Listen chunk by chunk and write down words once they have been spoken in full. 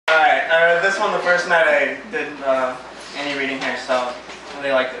this one the first night I did any reading here, so I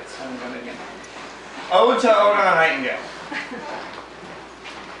really liked it, so I'm doing it again. Ode to Nightingale.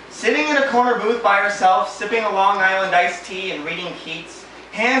 Sitting in a corner booth by herself, sipping a Long Island iced tea and reading Keats,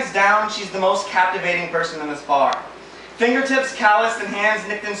 hands down, she's the most captivating person in this bar. Fingertips calloused and hands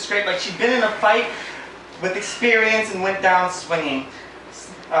nicked and scraped like she'd been in a fight with experience and went down swinging.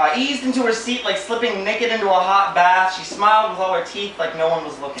 Eased into her seat like slipping naked into a hot bath, she smiled with all her teeth like no one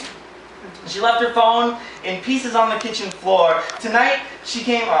was looking. She left her phone in pieces on the kitchen floor. Tonight was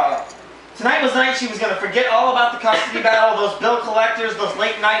the night she was going to forget all about the custody battle, those bill collectors, those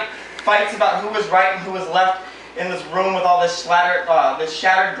late night fights about who was right and who was left in this room with all this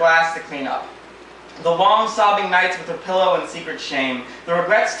shattered glass to clean up. The long sobbing nights with her pillow and secret shame. The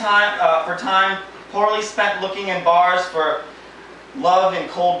regrets for time poorly spent looking in bars for love in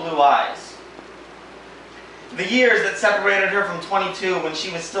cold blue eyes. The years that separated her from 22 when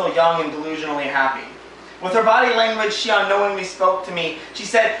she was still young and delusionally happy. With her body language, she unknowingly spoke to me. She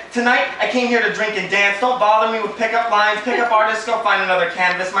said, "Tonight, I came here to drink and dance. Don't bother me with pickup lines. Pickup artists, go find another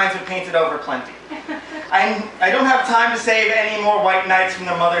canvas. Mine's been painted over plenty. I don't have time to save any more white knights from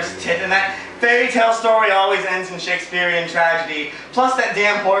their mother's tit, and that fairy tale story always ends in Shakespearean tragedy. Plus that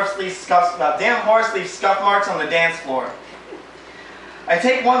damn horse leaf scuff marks on the dance floor." I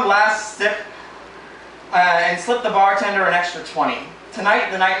take one last sip and slip the bartender an extra 20.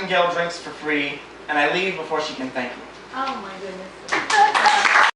 Tonight, the Nightingale drinks for free, and I leave before she can thank me. Oh my goodness.